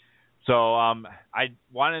 So I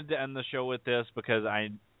wanted to end the show with this because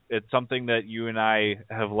it's something that you and I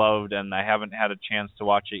have loved, and I haven't had a chance to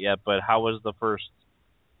watch it yet. But how was the first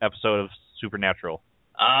episode of Supernatural?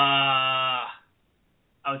 I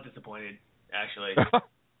was disappointed, actually.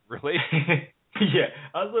 Really? Yeah,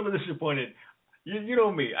 I was a little disappointed. You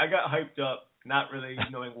know me. I got hyped up, not really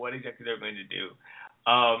knowing what exactly they're going to do.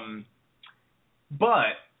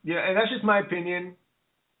 But, yeah, and that's just my opinion.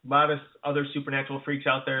 A lot of other supernatural freaks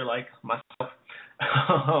out there, like myself,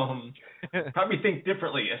 Probably think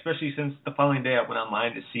differently, especially since the following day I went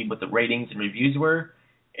online to see what the ratings and reviews were,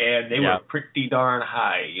 and they were pretty darn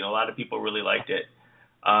high. You know, a lot of people really liked it.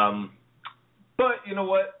 But you know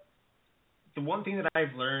what? The one thing that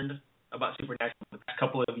I've learned about Supernatural the past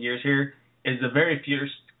couple of years here is the very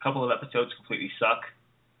first couple of episodes completely suck,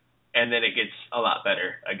 and then it gets a lot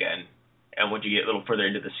better again, and once you get a little further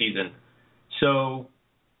into the season. So,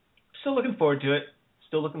 still looking forward to it.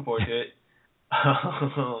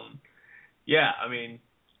 Yeah, I mean,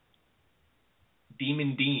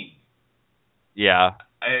 Demon Dean. Yeah.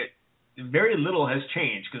 Very little has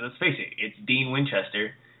changed, because let's face it, it's Dean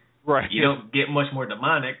Winchester. Right. You don't get much more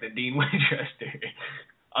demonic than Dean Winchester,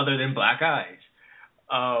 other than black eyes.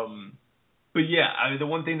 But yeah, I mean, the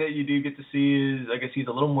one thing that you do get to see is, I guess, he's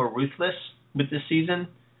a little more ruthless with this season.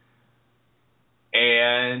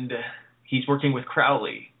 And he's working with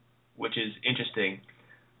Crowley, which is interesting.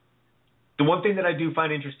 The one thing that I do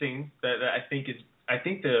find interesting that I think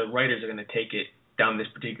the writers are going to take it down this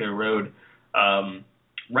particular road.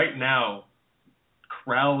 Right now,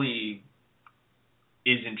 Crowley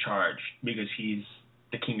is in charge because he's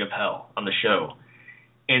the king of hell on the show.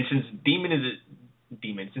 And since Dean is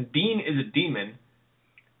a demon,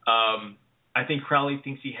 I think Crowley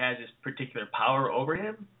thinks he has this particular power over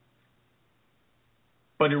him.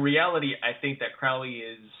 But in reality, I think that Crowley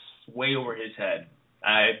is way over his head.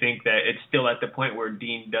 I think that it's still at the point where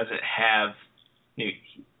Dean doesn't have...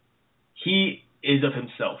 he is of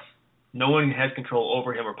himself. No one has control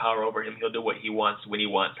over him or power over him. He'll do what he wants, when he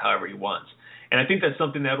wants, however he wants. And I think that's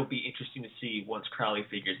something that will be interesting to see once Crowley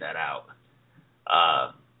figures that out.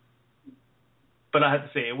 But I have to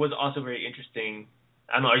say, it was also very interesting.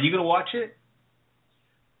 I don't know, are you going to watch it?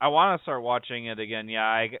 I want to start watching it again. Yeah,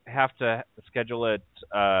 I have to schedule it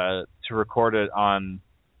to record it on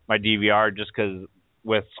my DVR just because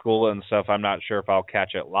with school and stuff, I'm not sure if I'll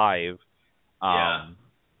catch it live.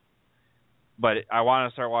 But I want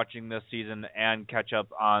to start watching this season and catch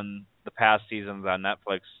up on the past seasons on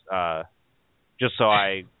Netflix just so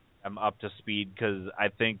I am up to speed, because I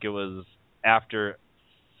think it was after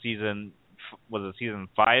season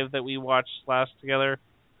 5 that we watched last together?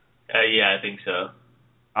 Yeah, I think so.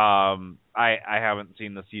 I haven't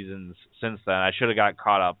seen the seasons since then. I should have got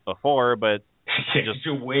caught up before, but just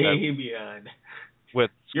you're way beyond.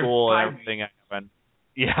 With school and everything, I haven't.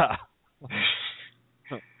 Yeah.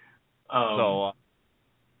 So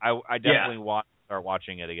I definitely want to start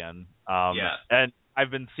watching it again. And I've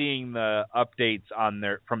been seeing the updates on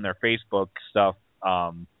from their Facebook stuff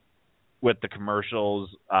with the commercials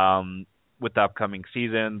with the upcoming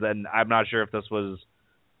seasons, and I'm not sure if this was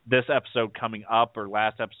this episode coming up or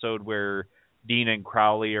last episode where Dean and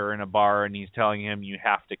Crowley are in a bar and he's telling him you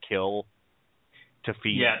have to kill to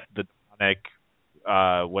feed the demonic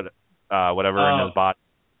whatever in his body.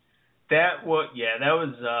 That was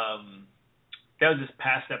this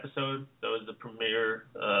past episode. That was the premiere,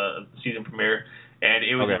 season premiere, and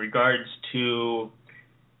it was in regards to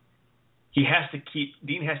Dean has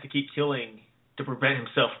to keep killing to prevent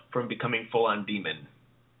himself from becoming full-on demon.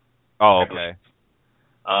 Oh, okay.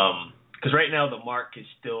 Because right now the Mark is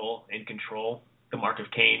still in control, the Mark of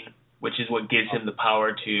Cain, which is what gives him the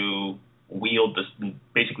power to wield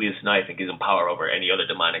basically this knife and gives him power over any other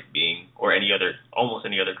demonic being or almost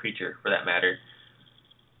any other creature for that matter.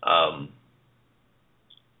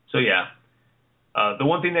 So yeah, the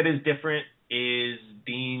one thing that is different is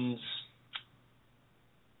Dean's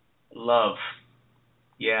love.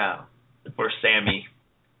 Yeah, for Sammy.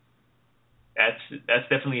 That's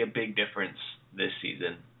definitely a big difference this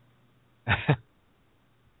season.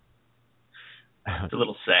 It's a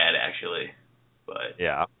little sad, actually, but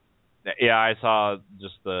yeah, I saw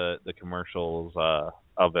just the commercials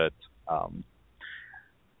of it,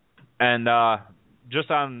 and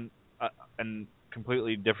just on a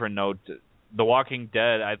completely different note, The Walking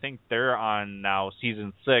Dead. I think they're on now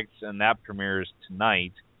season 6, and that premieres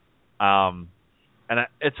tonight. And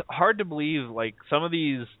it's hard to believe, like some of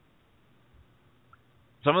these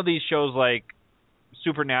shows like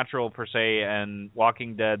Supernatural per se and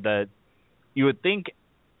Walking Dead, that you would think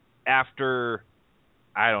after,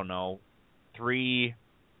 I don't know, 3,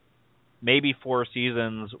 maybe 4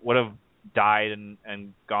 seasons would have died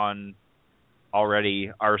and gone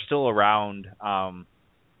already, are still around.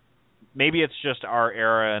 Maybe it's just our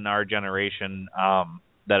era and our generation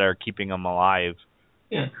that are keeping them alive.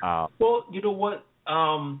 Yeah. Well, you know what?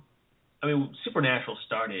 I mean, Supernatural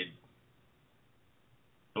started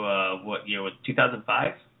what year?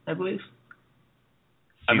 2005, I believe.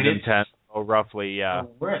 Season 10, roughly, yeah.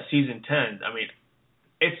 We're at season 10. I mean,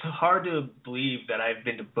 it's hard to believe that I've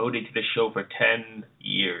been devoted to the show for 10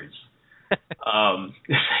 years.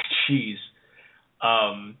 Jeez.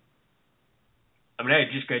 I mean, I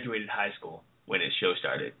had just graduated high school when his show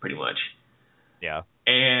started, pretty much. Yeah.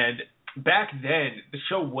 And back then, the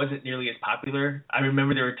show wasn't nearly as popular. I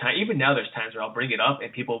remember there were times, even now there's times where I'll bring it up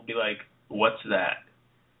and people will be like, what's that?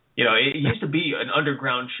 You know, it used to be an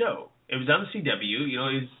underground show. It was on the CW, you know,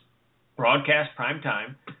 it was broadcast prime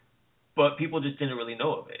time, but people just didn't really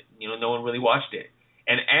know of it. You know, no one really watched it.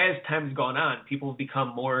 And as time has gone on, people have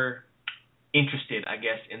become more interested, I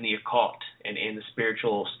guess, in the occult and in the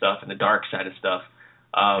spiritual stuff and the dark side of stuff.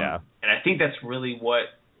 And I think that's really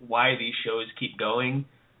why these shows keep going.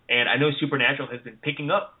 And I know Supernatural has been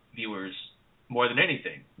picking up viewers more than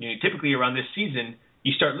anything. You know, typically around this season,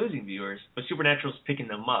 you start losing viewers, but Supernatural's picking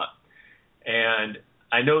them up. And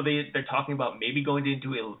I know they're talking about maybe going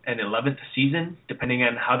into an 11th season, depending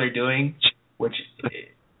on how they're doing, which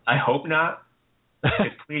I hope not.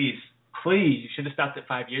 Please, you should have stopped it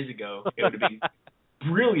 5 years ago. It would have been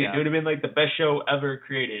brilliant. Yeah. It would have been like the best show ever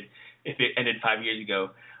created if it ended 5 years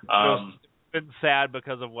ago. It's been sad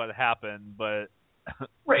because of what happened, but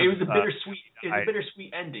right, it was a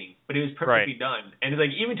bittersweet ending, but it was perfectly done. And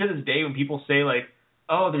like even to this day, when people say like,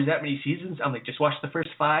 "Oh, there's that many seasons," I'm like, just watch the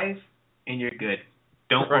first 5, and you're good.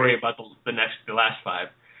 Don't worry about the last 5.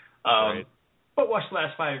 But watch the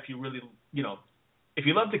last 5 if you really, you know, if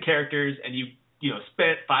you love the characters and you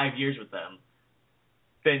spent 5 years with them,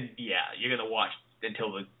 then yeah, you're gonna watch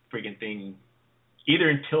until the freaking thing, either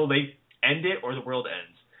until they end it or the world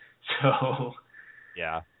ends. So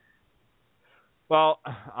yeah. Well,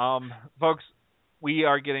 folks, we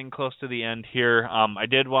are getting close to the end here. I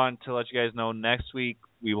did want to let you guys know next week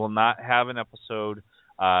we will not have an episode.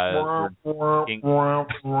 We'll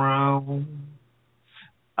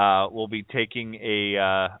be taking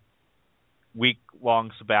a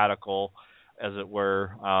week-long sabbatical, as it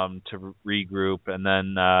were, to regroup, and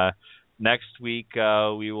then next week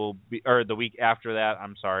we will be, or the week after that,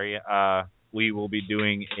 I'm sorry, we will be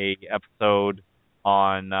doing a episode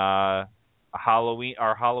on our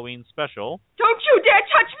Halloween special. Don't you dare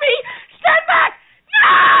touch me! Stand back! No!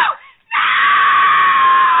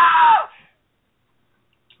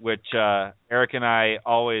 Which Eric and I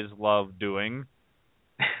always love doing.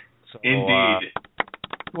 So, indeed.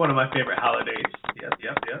 One of my favorite holidays. Yep.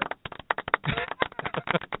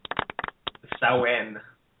 Samhain,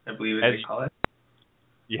 I believe is what they call it.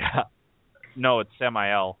 Yeah. No, it's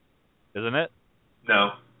Samael, isn't it?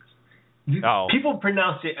 No. No. People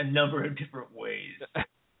pronounce it a number of different ways.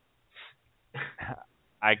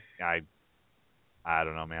 I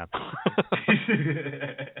don't know, man.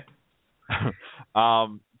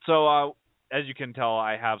 So as you can tell,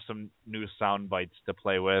 I have some new sound bites to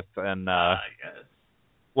play with, and yes.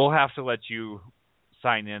 We'll have to let you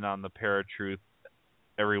sign in on the Paratruth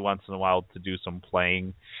every once in a while to do some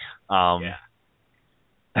playing. Yeah.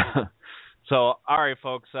 So, all right,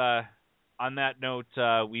 folks. On that note,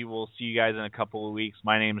 we will see you guys in a couple of weeks.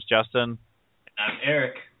 My name is Justin. I'm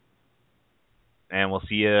Eric. And we'll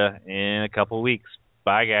see you in a couple of weeks.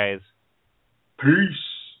 Bye, guys. Peace.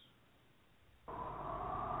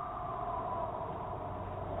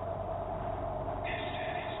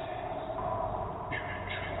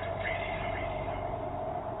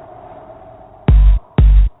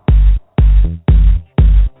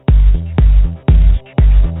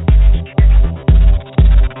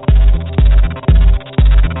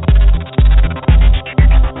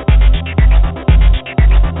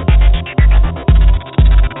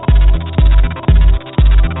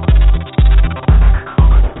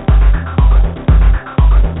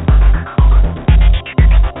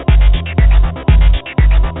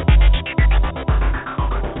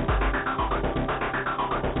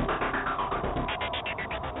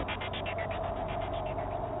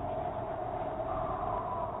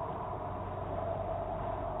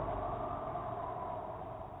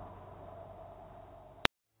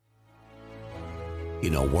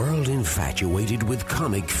 In a world infatuated with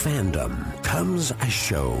comic fandom comes a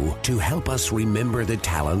show to help us remember the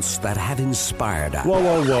talents that have inspired us.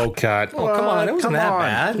 Whoa, cut. Oh, come on. It wasn't that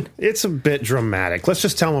bad. It's a bit dramatic. Let's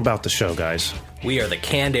just tell them about the show, guys. We are the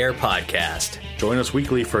Canned Air Podcast. Join us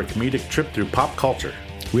weekly for a comedic trip through pop culture.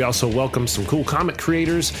 We also welcome some cool comic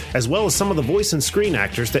creators, as well as some of the voice and screen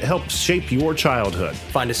actors that helped shape your childhood.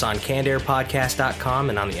 Find us on CannedAirPodcast.com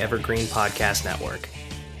and on the Evergreen Podcast Network.